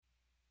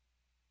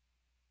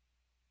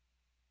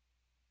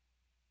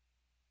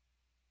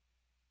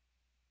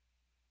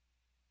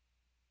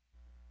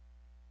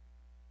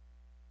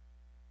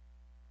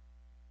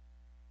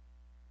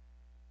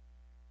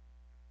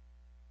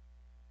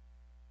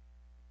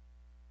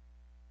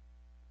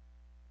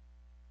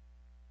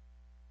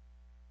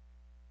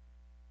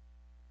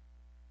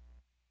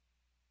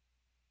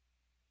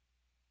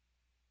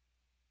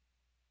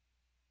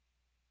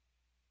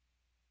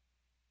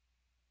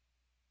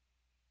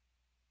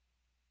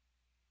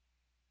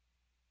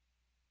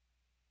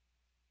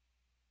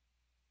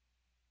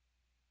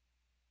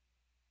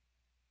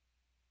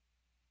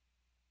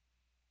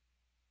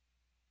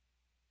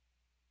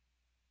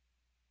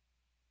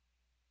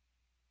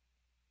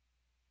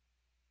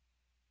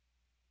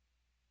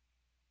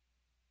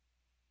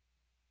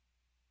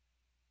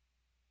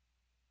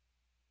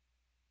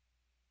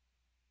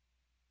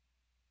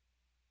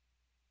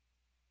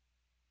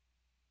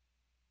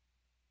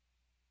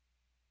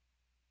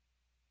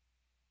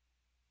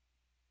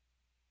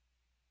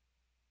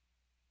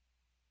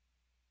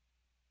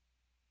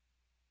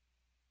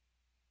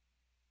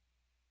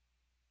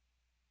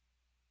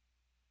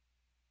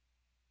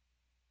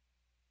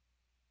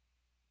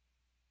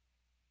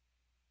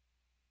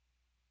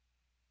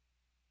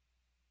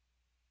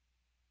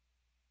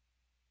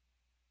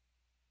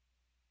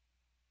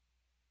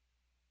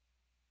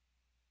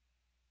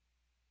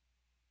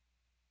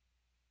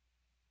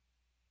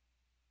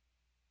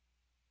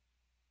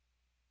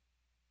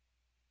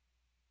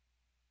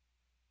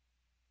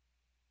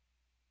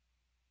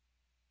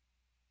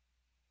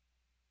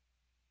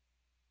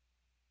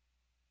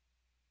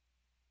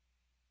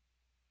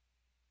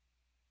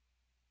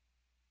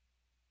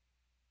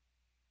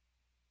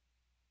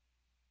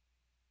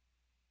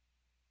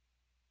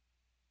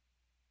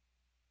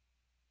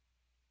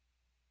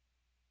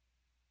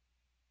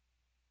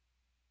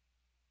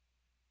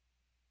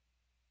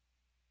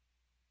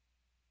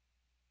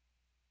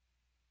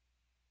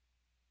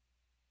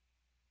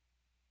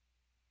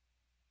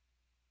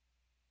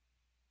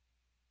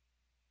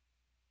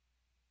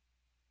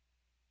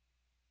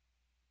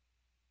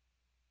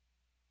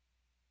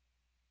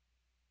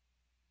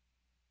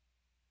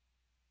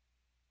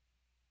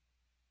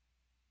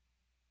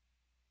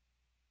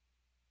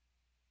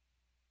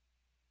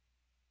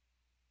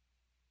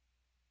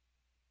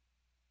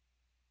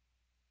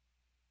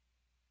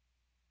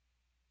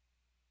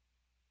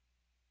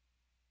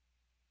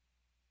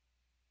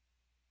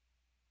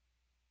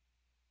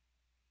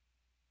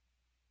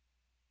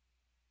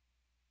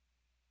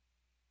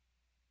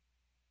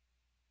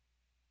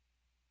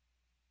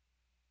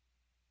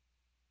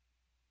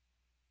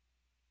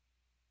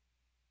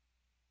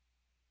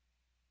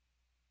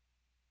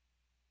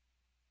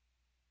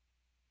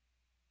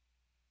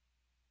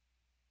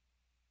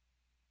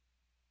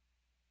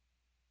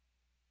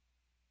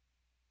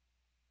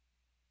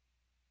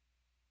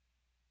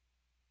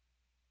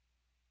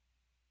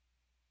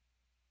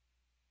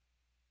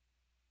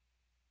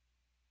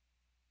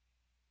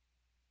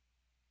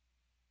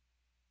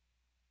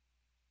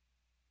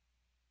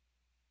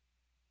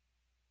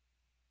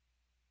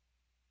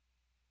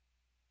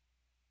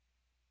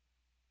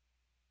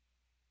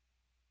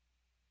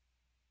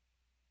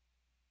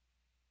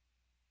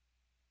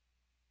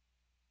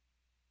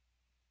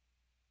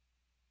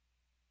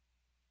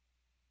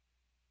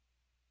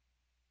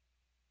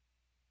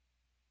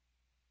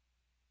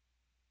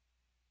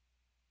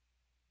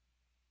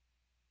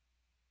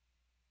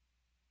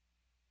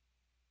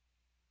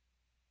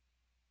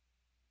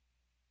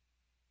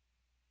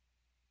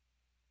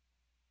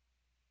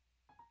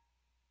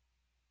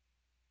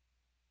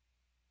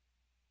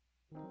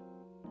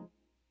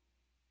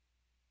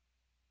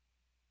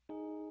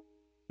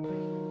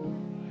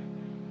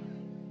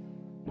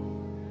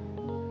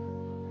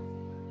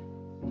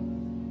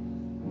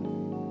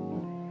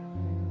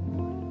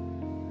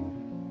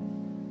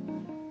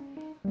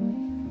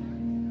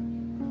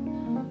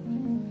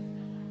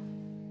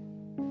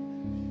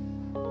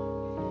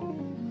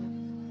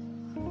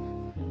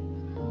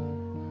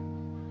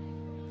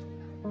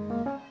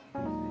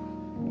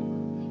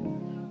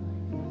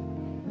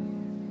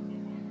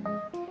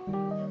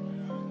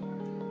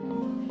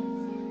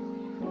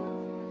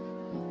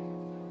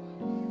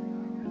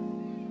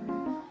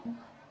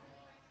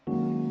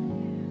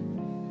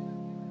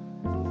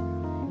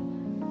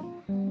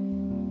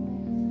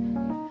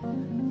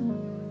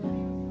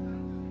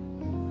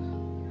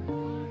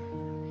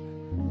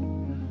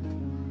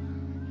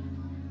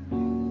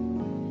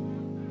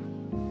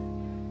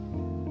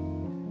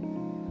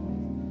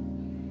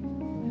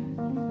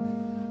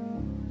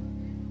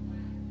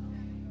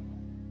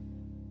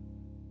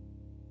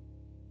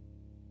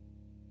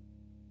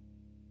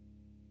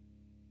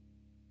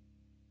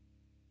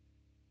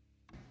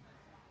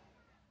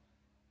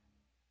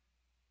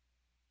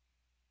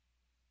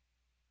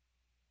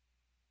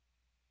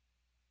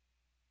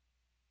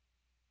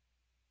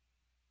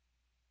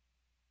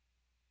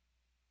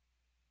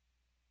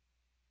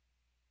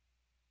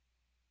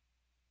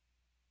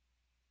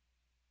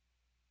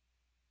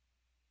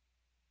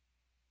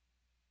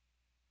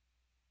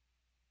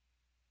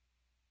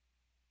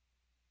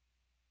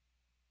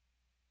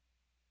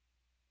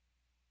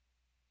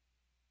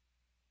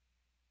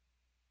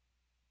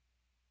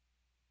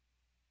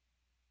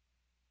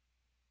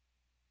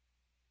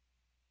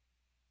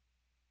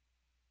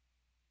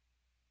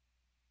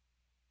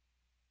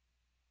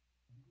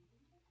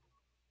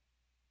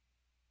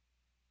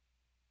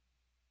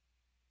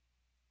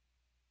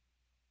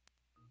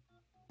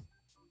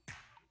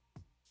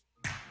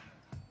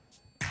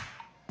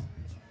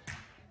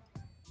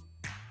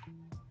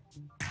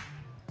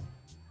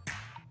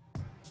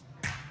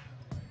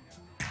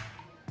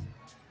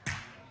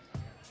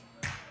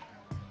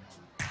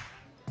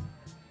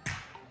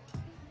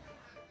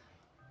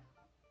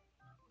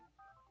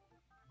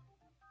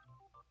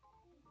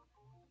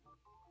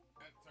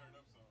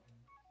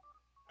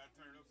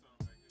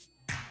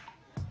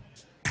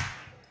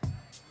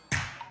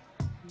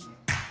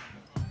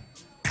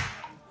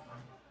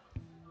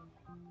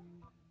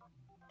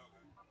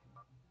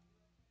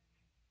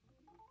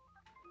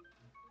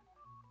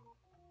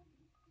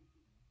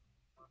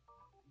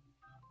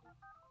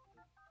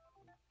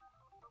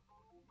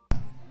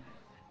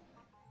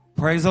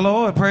Praise the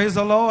Lord, praise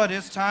the Lord.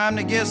 It's time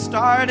to get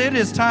started.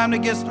 It's time to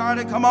get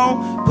started. Come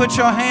on, put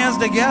your hands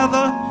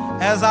together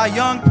as our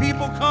young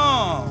people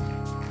come.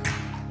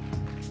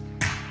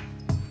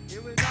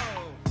 Here we go.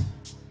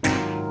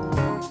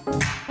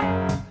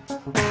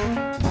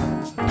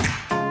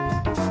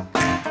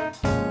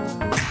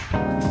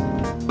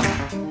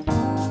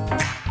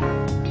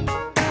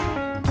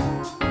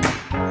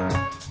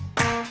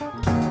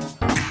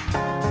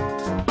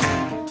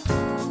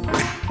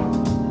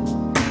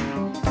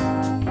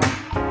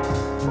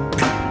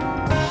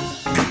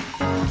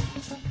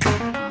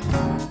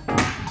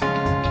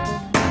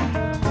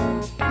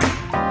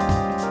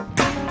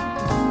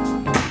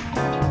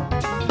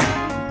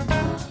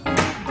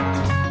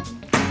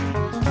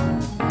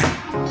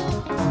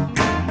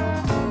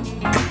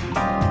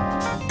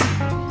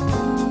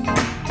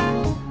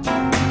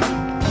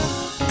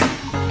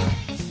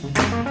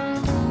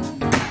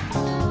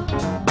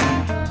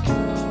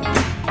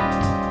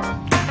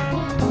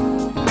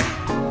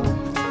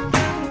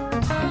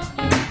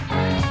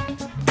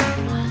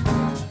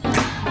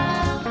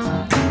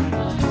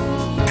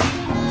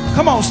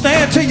 Come on,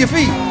 stand to your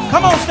feet.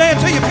 Come on, stand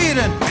to your feet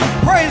and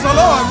praise the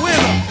Lord with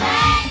them.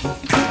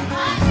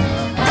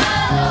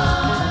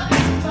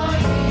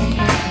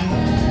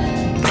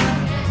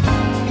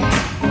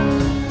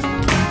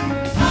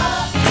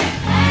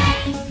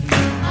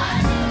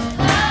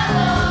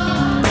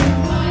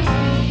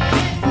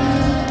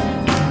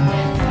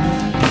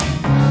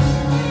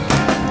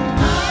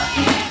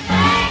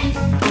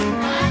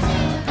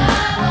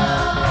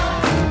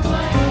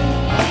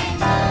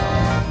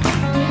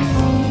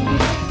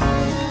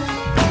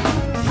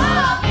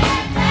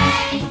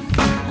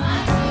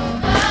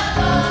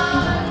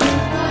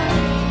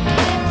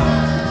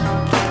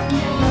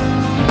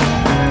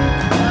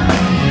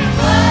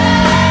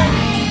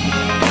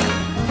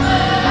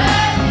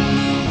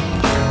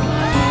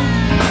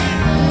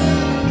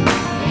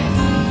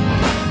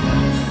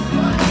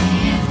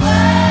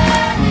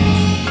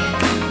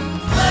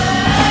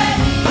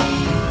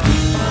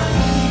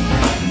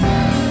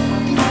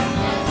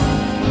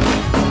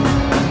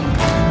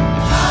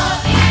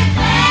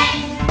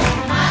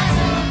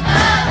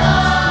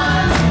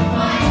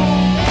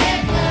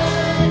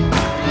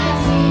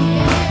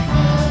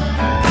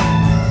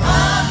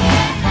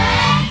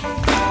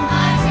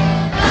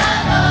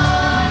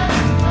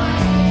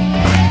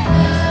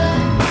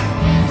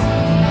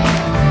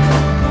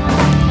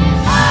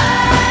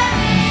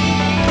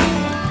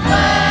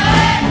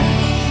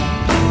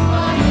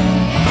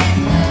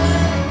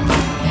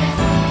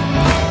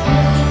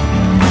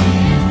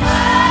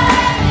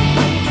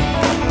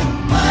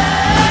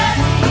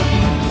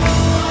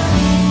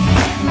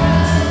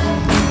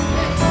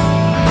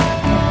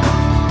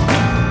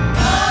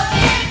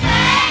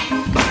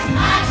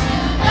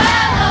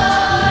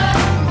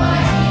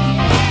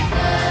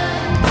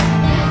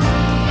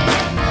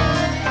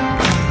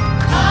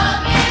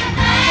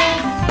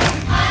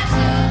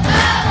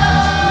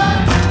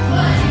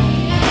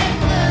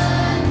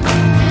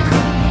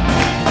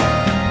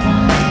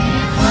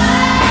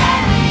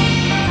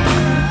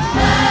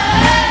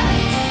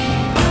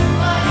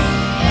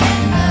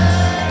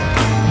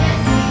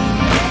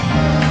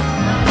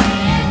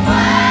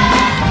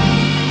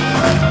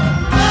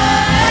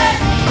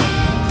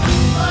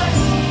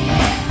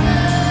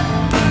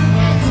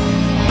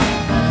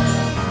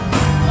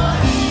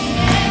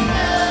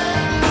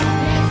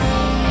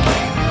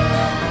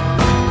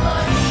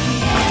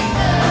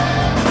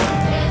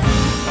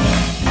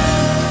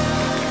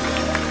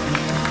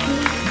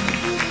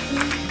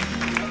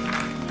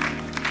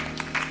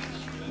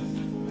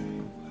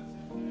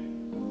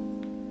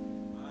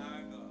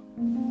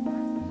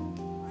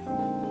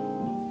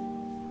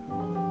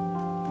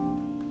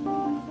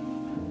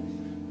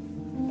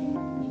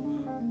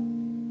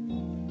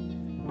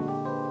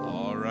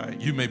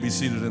 You may be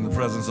seated in the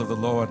presence of the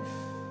Lord.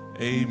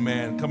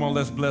 Amen. Come on,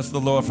 let's bless the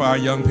Lord for our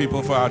young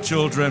people, for our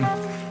children.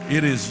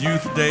 It is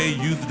Youth Day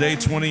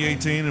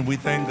 2018, and we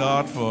thank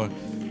God for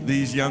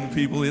these young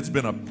people. It's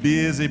been a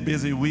busy,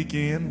 busy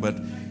weekend, but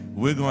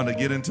we're going to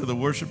get into the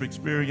worship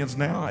experience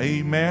now.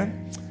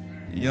 Amen.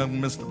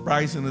 Young Mr.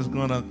 Bryson is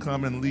going to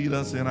come and lead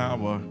us in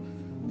our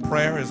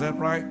prayer. Is that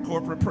right?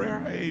 Corporate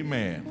prayer?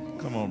 Amen.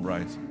 Come on,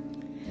 Bryson.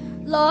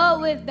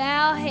 Lord, with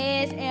bowed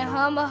heads and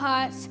humble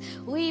hearts,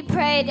 we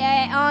pray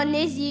that on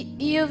this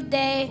Youth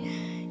Day,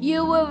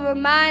 you will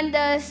remind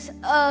us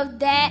of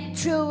that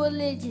true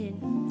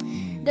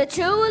religion. The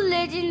true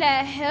religion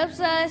that helps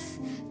us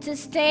to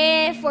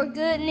stand for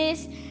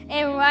goodness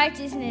and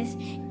righteousness.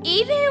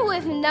 Even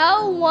with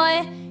no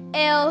one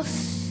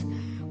else,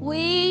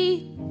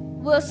 we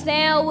will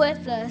stand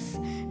with us.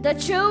 The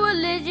true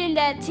religion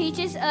that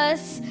teaches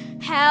us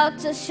how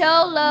to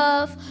show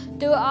love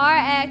through our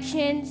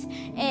actions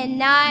and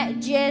not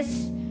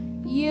just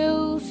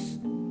use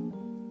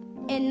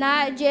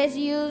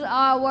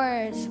our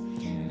words.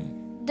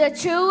 The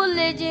true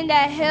religion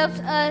that helps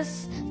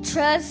us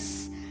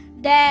trust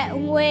that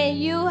when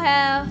you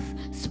have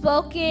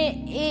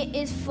spoken, it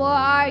is for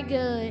our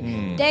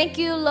good. Thank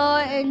you,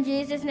 Lord. In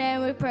Jesus'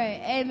 name we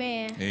pray.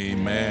 Amen.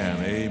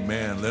 Amen.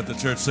 Amen. Let the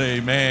church say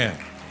amen.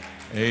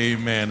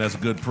 Amen. That's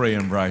good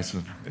praying,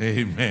 Bryson.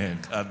 Amen.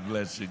 God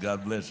bless you.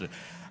 God bless you.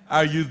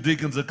 Our youth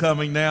deacons are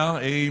coming now.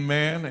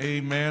 Amen.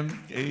 Amen.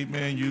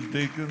 Amen. Youth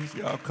deacons,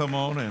 y'all come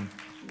on and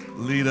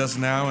lead us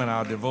now in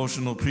our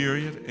devotional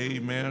period.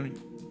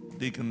 Amen.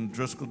 Deacon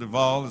Driscoll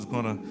Duvall is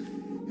going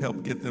to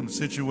help get them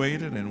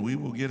situated, and we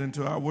will get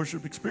into our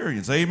worship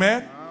experience.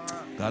 Amen.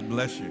 God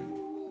bless you.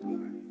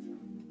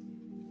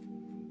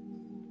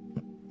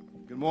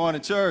 Good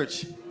morning,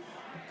 church.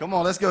 Come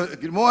on, let's go.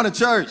 Good morning,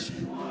 church.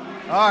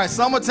 All right,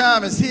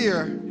 summertime is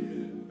here.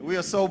 We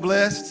are so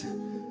blessed.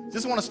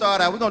 Just want to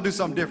start out. We're going to do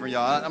something different,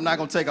 y'all. I'm not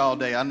going to take all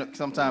day. I know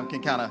sometimes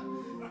can kind of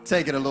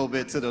take it a little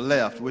bit to the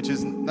left, which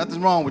is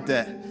nothing wrong with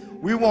that.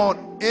 We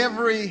want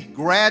every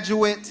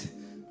graduate,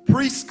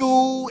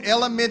 preschool,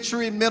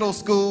 elementary, middle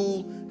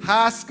school,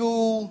 high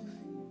school.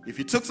 If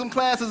you took some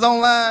classes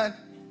online,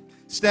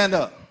 stand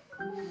up.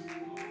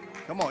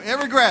 Come on,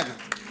 every graduate.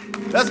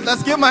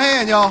 Let's give them a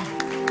hand, y'all.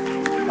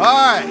 All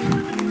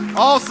right,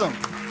 awesome.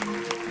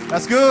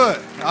 That's good.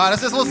 All right,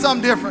 that's just a little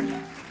something different.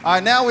 All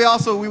right, now we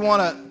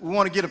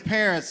want to get the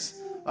parents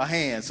a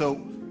hand. So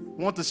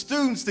we want the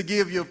students to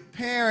give your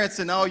parents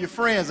and all your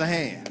friends a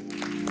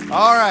hand.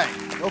 All right,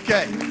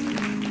 okay.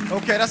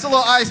 Okay, that's a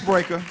little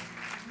icebreaker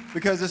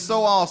because it's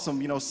so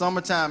awesome. You know,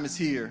 summertime is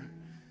here,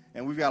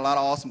 and we've got a lot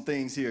of awesome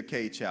things here at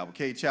Cade Chapel.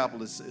 Cade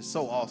Chapel is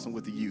so awesome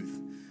with the youth.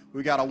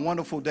 We got a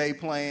wonderful day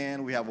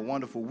planned. We have a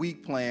wonderful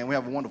week planned. We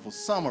have a wonderful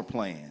summer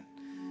planned.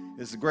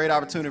 It's a great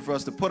opportunity for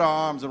us to put our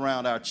arms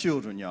around our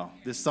children, y'all,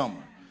 this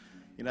summer.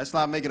 You know, let's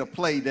not make it a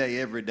play day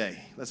every day.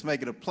 Let's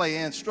make it a play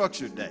and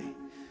structured day.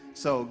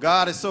 So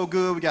God is so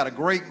good. We got a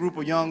great group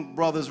of young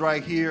brothers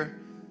right here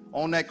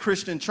on that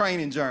Christian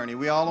training journey.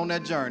 We all on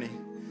that journey.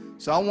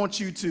 So I want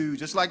you to,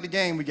 just like the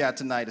game we got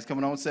tonight, it's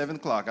coming on 7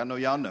 o'clock. I know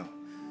y'all know.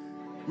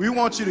 We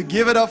want you to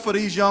give it up for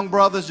these young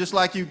brothers, just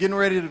like you getting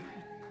ready to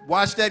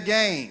watch that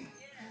game.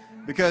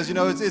 Because, you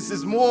know,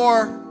 it's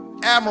more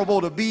admirable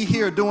to be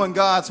here doing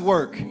God's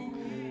work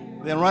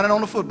than running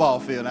on the football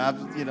field.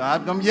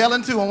 I'm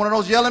yelling too. I'm one of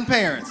those yelling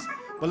parents.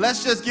 But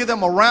let's just give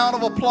them a round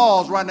of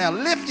applause right now.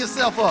 Lift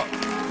yourself up.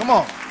 Come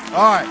on.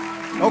 All right.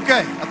 Okay.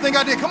 I think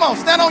I did. Come on.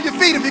 Stand on your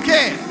feet if you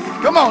can.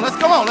 Come on. Let's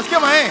give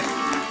them a hand.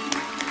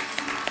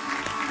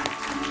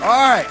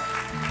 All right.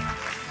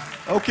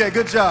 Okay.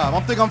 Good job. I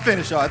think I'm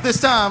finished. All right. This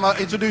time I'll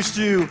introduce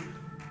to you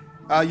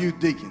our youth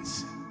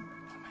deacons.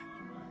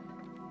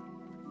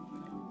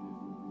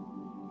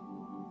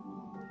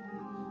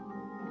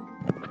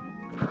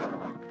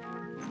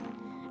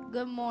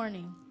 Good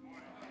morning.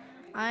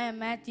 I am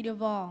Matthew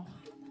Duvall.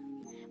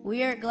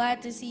 We are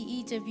glad to see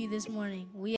each of you this morning. We